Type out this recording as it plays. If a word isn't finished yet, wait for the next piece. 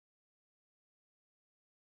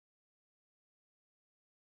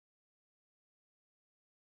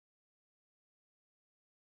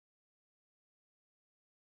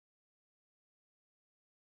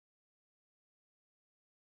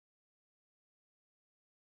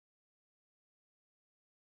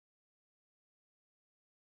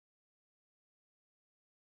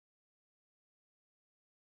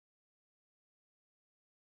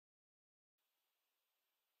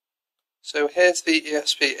So here's the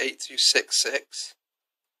ESP8266.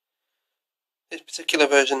 This particular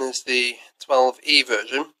version is the 12E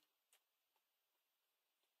version.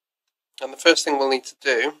 And the first thing we'll need to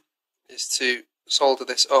do is to solder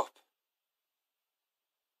this up.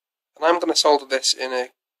 And I'm going to solder this in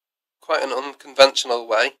quite an unconventional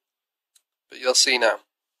way, but you'll see now.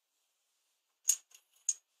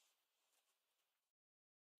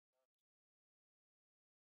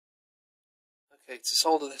 Okay, to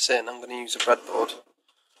solder this in, I'm going to use a breadboard.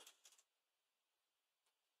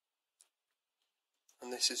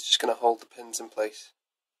 And this is just going to hold the pins in place.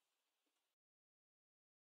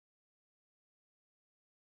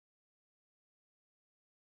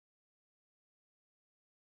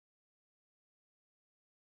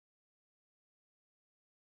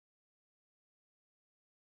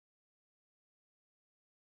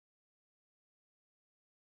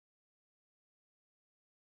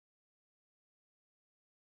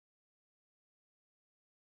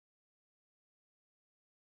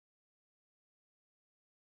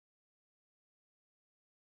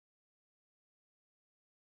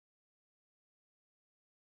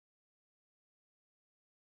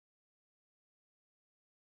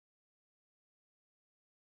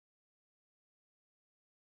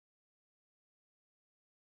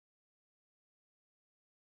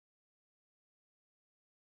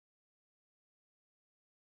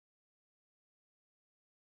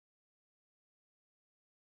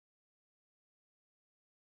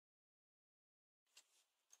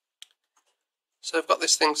 So I've got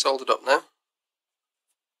this thing soldered up now.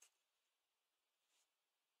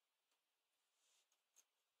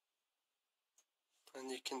 And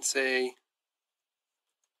you can see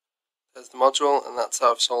there's the module, and that's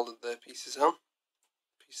how I've soldered the pieces on,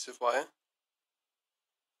 pieces of wire.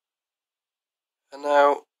 And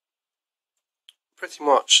now, pretty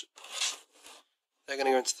much, they're going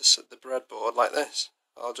to go into the breadboard like this.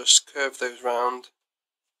 I'll just curve those round,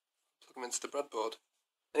 plug them into the breadboard.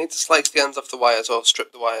 I need to slice the ends off the wires or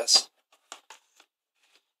strip the wires.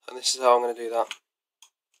 And this is how I'm going to do that.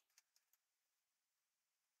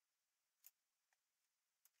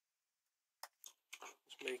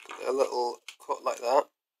 Just make a little cut like that.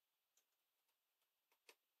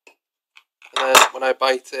 And then when I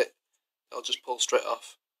bite it, it'll just pull straight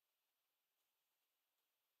off.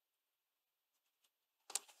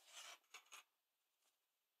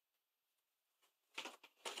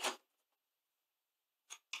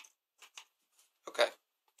 Okay,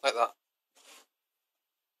 like that.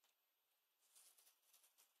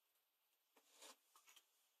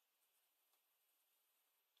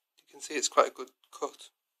 You can see it's quite a good cut.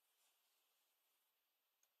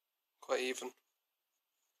 Quite even.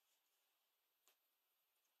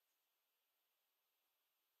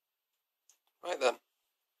 Right then,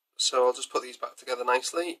 so I'll just put these back together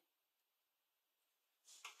nicely.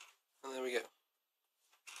 And there we go.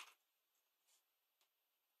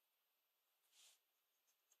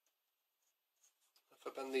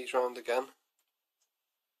 If I bend these round again,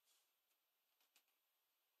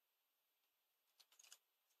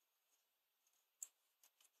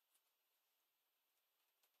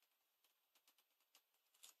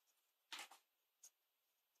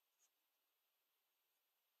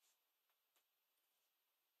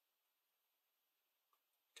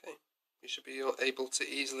 okay, you should be able to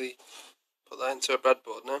easily put that into a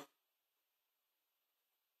breadboard now.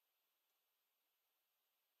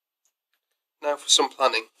 Now for some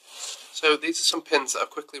planning. So these are some pins that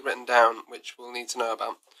I've quickly written down which we'll need to know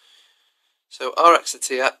about. So RX to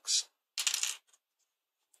TX,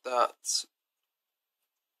 that's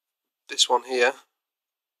this one here,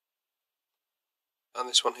 and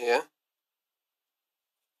this one here.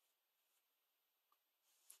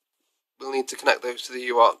 We'll need to connect those to the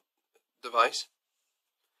UART device.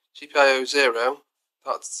 GPIO 0,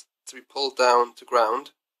 that's to be pulled down to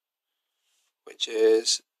ground, which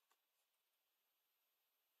is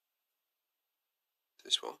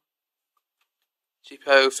this one.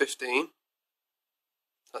 GPIO 15,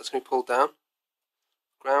 that's going to be pulled down.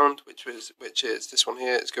 Ground, which is this one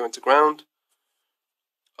here, is going to ground.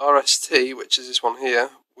 RST, which is this one here,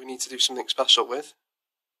 we need to do something special with.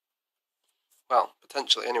 Well,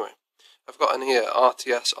 potentially anyway. I've got in here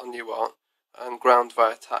RTS on UART and ground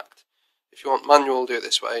via tact. If you want manual, do it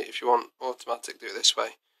this way. If you want automatic, do it this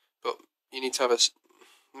way. But you need to have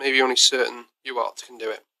maybe only certain UARTs can do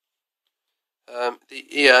it. The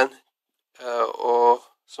EN, or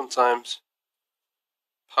sometimes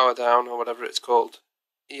power down or whatever it's called,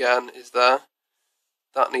 EN is there.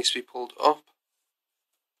 That needs to be pulled up.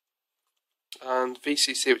 And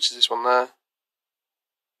VCC, which is this one there,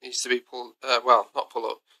 needs to be pulled, well, not pull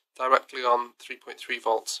up, directly on 3.3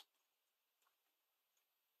 volts.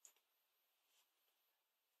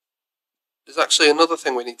 There's actually another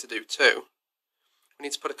thing we need to do too. We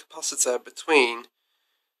need to put a capacitor between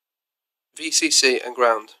VCC and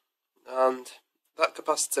ground, and that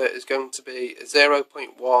capacitor is going to be a 0.1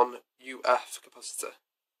 UF capacitor.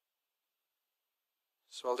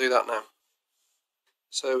 So I'll do that now.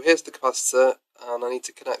 So here's the capacitor, and I need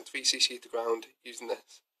to connect VCC to ground using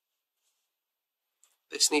this.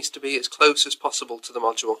 This needs to be as close as possible to the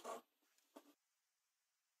module.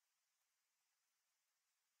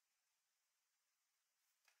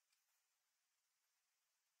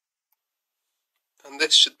 And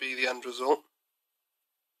this should be the end result.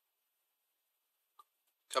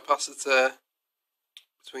 Capacitor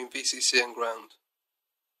between VCC and ground.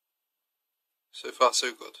 So far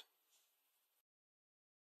so good.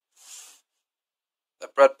 A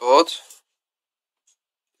breadboard,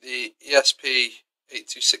 the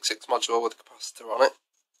ESP8266 module with a capacitor on it,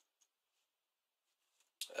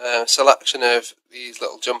 a selection of these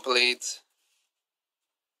little jumper leads,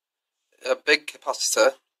 a big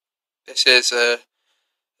capacitor. This is a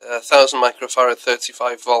 1000 microfarad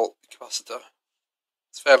 35 volt capacitor.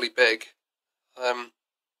 It's fairly big. You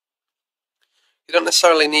don't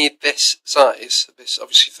necessarily need this size. This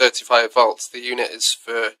obviously 35 volts. The unit is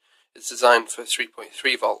designed for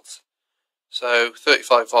 3.3 volts. So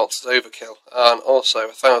 35 volts is overkill, and also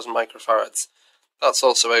 1000 microfarads. That's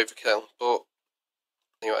also overkill. But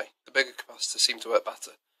anyway, the bigger capacitors seem to work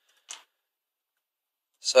better.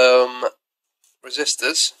 Some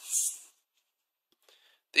resistors.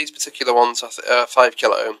 These particular ones are 5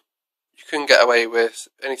 kilo ohm. You can get away with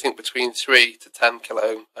anything between 3 to 10 kilo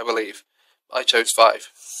ohm, I believe. I chose 5.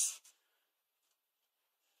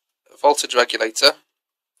 A voltage regulator.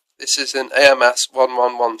 This is an AMS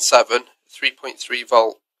 1117 3.3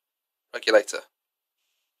 volt regulator.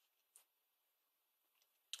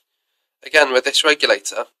 Again, with this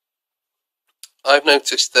regulator, I've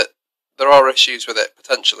noticed that there are issues with it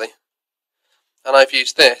potentially, and I've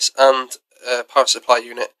used this and a power supply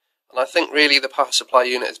unit, and I think really the power supply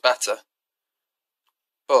unit is better.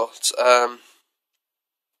 But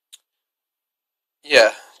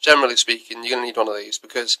yeah, generally speaking, you're going to need one of these,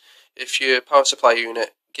 because if your power supply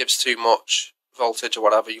unit gives too much voltage or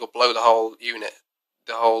whatever, you'll blow the whole unit,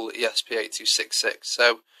 the whole ESP8266.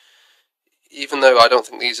 So even though I don't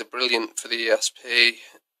think these are brilliant for the ESP,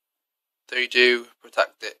 they do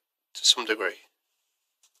protect it to some degree.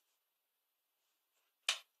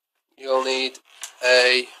 You'll need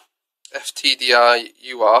a FTDI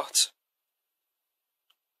UART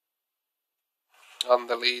and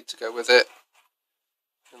the lead to go with it.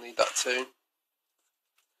 You'll need that too.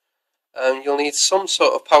 You'll need some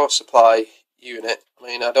sort of power supply unit. I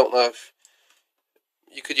mean, I don't know if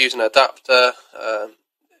you could use an adapter, a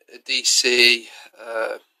DC,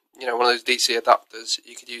 one of those DC adapters.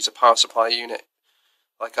 You could use a power supply unit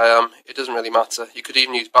like I am. It doesn't really matter. You could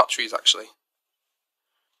even use batteries actually.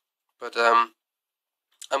 But I'm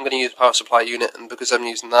going to use a power supply unit, and because I'm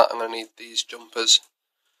using that, I'm going to need these jumpers.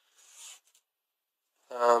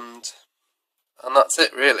 And that's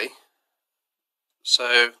it really.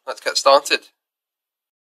 So let's get started.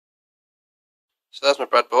 So there's my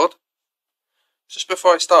breadboard. Just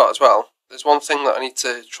before I start as well, there's one thing that I need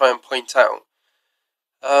to try and point out.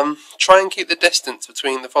 Try and keep the distance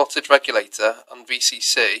between the voltage regulator and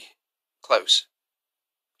VCC close.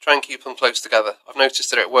 Try and keep them close together. I've noticed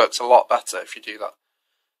that it works a lot better if you do that.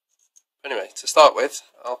 Anyway, to start with,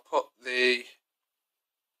 I'll put the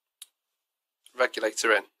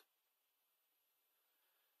regulator in.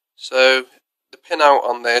 So the pin out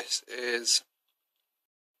on this is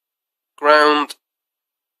ground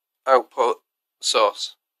output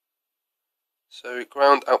source. So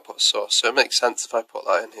ground output source. So it makes sense if I put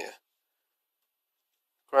that in here.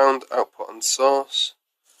 Ground output and source.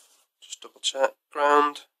 Just double check.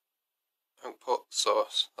 Ground output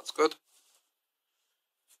source. That's good.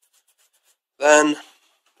 Then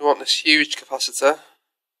we want this huge capacitor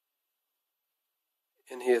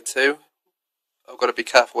in here too. I've got to be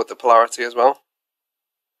careful with the polarity as well.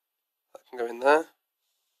 That can go in there.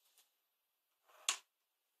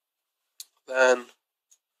 Then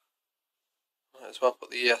might as well put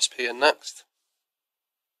the ESP in next.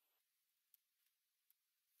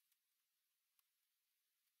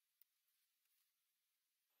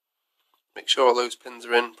 Make sure all those pins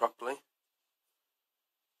are in properly.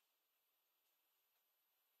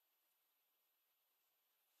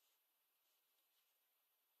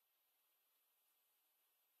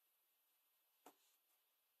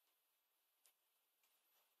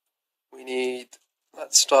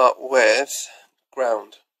 Let's start with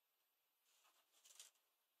ground.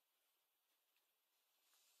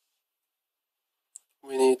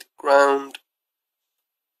 We need ground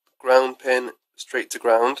pin straight to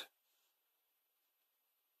ground.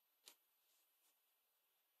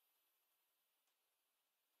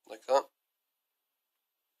 Like that.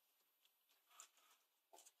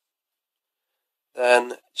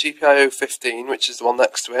 Then GPIO 15, which is the one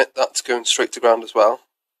next to it, that's going straight to ground as well,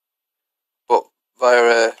 but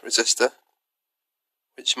via a resistor,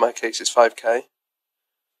 which in my case is 5k.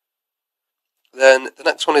 Then the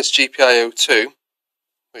next one is GPIO 2,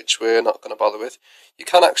 which we're not going to bother with. You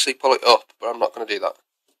can actually pull it up, but I'm not going to do that.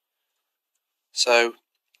 So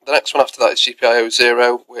the next one after that is GPIO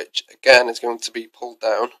 0, which again is going to be pulled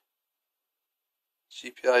down.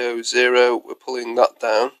 GPIO 0, we're pulling that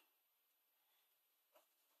down.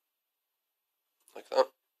 Like that.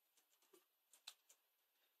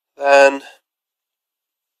 Then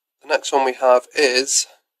the next one we have is,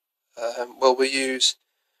 we use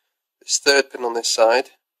this third pin on this side.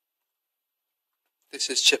 This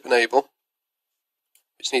is chip enable,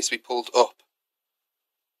 which needs to be pulled up.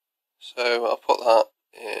 So I'll put that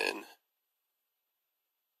in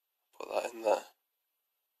there.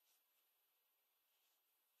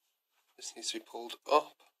 This needs to be pulled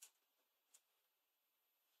up.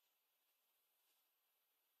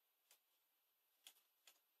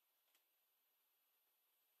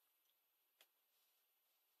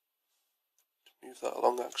 Move that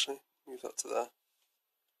along actually, move that to there.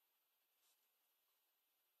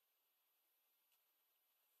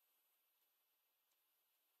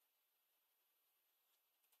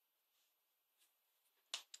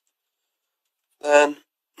 Then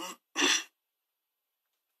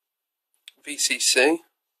VCC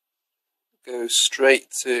goes straight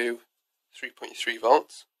to 3.3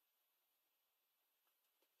 volts.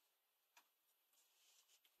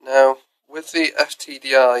 Now with the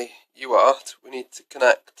FTDI UART we need to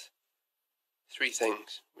connect three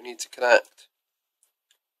things. We need to connect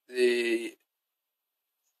the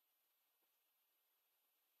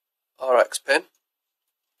RX pin,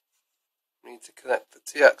 we need to connect the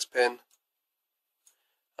TX pin,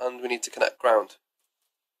 and we need to connect ground.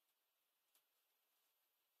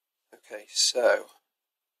 Okay, so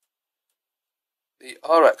the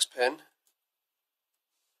RX pin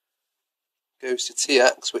goes to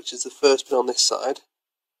TX, which is the first pin on this side.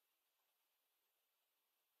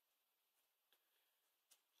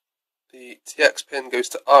 The TX pin goes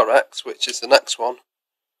to RX, which is the next one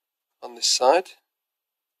on this side.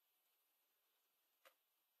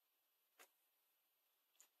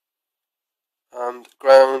 And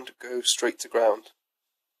ground goes straight to ground.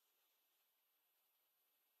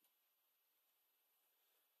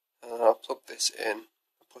 And I'll plug this in and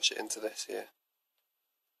push it into this here.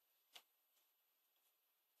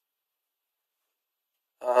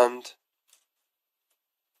 And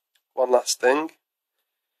one last thing,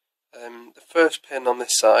 the first pin on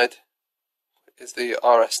this side is the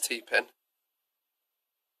RST pin.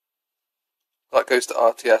 That goes to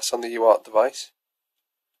RTS on the UART device.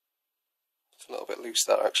 It's a little bit loose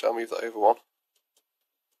there actually, I'll move that over one.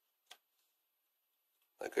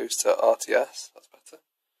 That goes to RTS, that's better.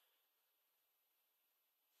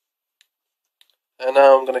 And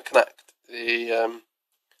now I'm going to connect the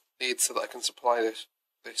lead so that I can supply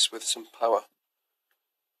this with some power.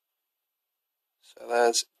 So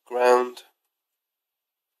there's ground.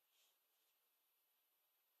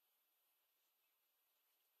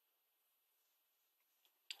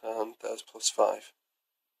 And there's +5.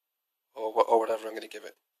 Or whatever I'm going to give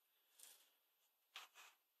it.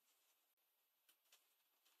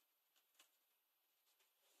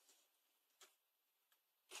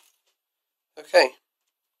 Okay,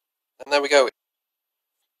 and there we go.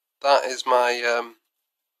 That is my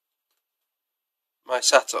my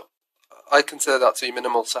setup. I consider that to be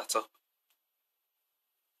minimal setup.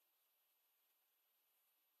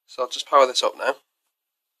 So I'll just power this up now.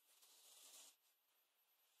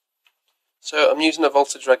 So I'm using a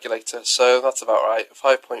voltage regulator, so that's about right,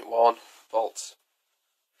 5.1 volts.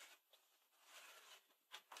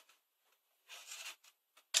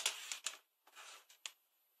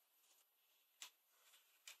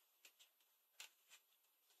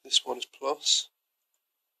 This one is plus.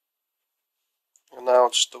 And now I'll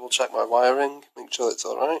just double check my wiring, make sure it's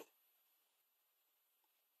alright.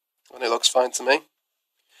 And it looks fine to me.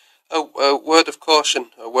 Oh, word of caution,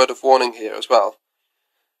 a word of warning here as well.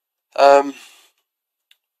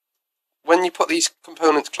 When you put these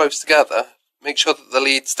components close together, make sure that the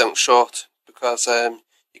leads don't short, because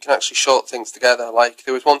you can actually short things together. Like,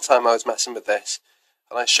 there was one time I was messing with this,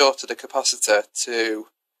 and I shorted a capacitor to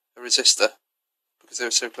a resistor, because they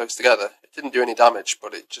were so close together. It didn't do any damage,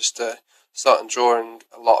 but it just started drawing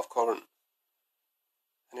a lot of current.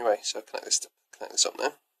 Anyway, so connect this up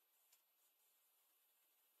now.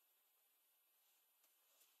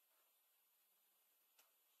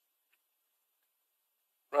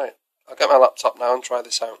 I'll get my laptop now and try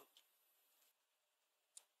this out.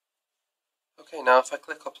 Okay, now if I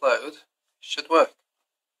click upload, it should work.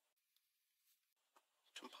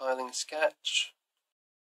 Compiling sketch,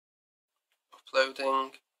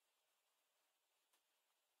 uploading,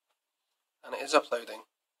 and it is uploading.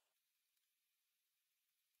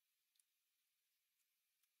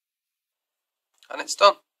 And it's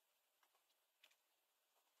done.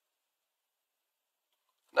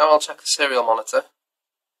 Now I'll check the serial monitor.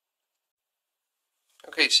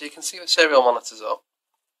 Okay, so you can see the serial monitor's up,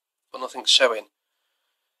 but nothing's showing.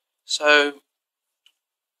 So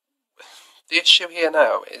the issue here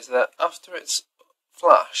now is that after it's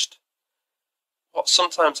flashed, what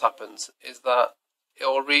sometimes happens is that it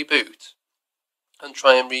will reboot and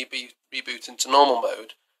try and reboot into normal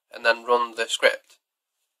mode and then run the script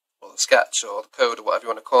or the sketch or the code or whatever you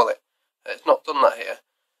want to call it. It's not done that here,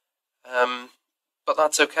 but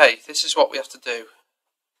that's okay. This is what we have to do.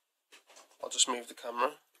 I'll just move the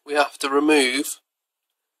camera. We have to remove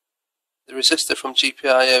the resistor from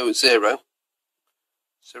GPIO 0.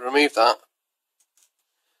 So remove that.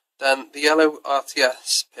 Then the yellow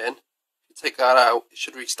RTS pin, if you take that out, it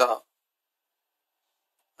should restart.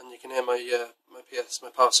 And you can hear my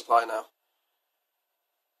power supply now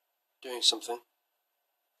doing something.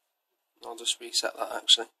 I'll just reset that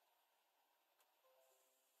actually.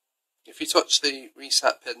 If you touch the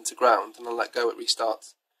reset pin to ground and then let go, it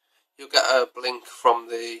restarts. You'll get a blink from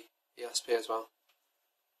the ESP as well.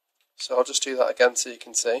 So I'll just do that again so you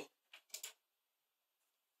can see.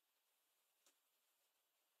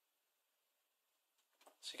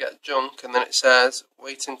 So you get junk and then it says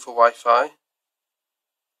waiting for Wi-Fi.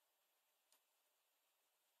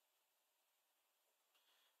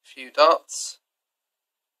 Few dots.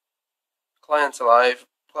 Client alive,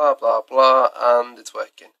 blah blah blah, and it's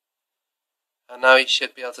working. And now you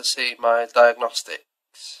should be able to see my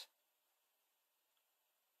diagnostics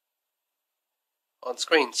on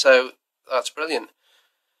screen, so that's brilliant.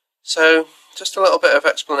 So just a little bit of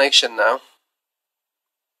explanation now.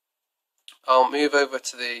 I'll move over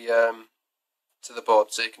to the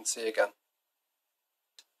board so you can see again.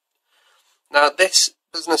 Now this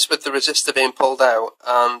business with the resistor being pulled out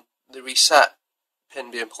and the reset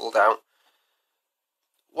pin being pulled out,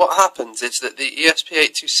 what happens is that the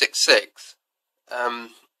ESP8266,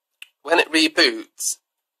 when it reboots,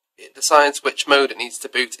 it decides which mode it needs to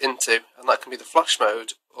boot into, and that can be the flash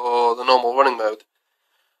mode or the normal running mode.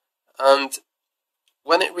 And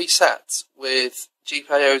when it resets with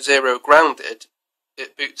GPIO 0 grounded,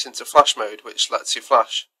 it boots into flash mode, which lets you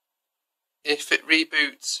flash. If it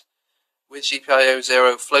reboots with GPIO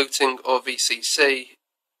 0 floating or VCC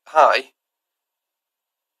high,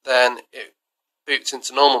 then it boots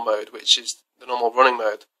into normal mode, which is the normal running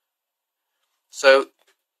mode. So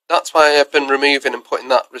that's why I've been removing and putting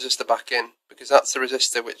that resistor back in, because that's the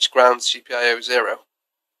resistor which grounds GPIO 0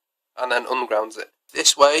 and then ungrounds it.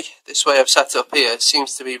 This way I've set up here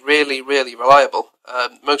seems to be really reliable.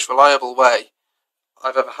 Most reliable way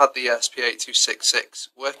I've ever had the ESP8266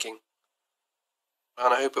 working,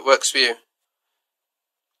 and I hope it works for you.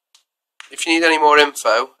 If you need any more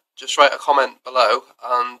info, just write a comment below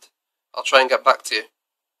and I'll try and get back to you.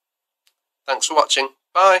 Thanks for watching.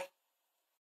 Bye.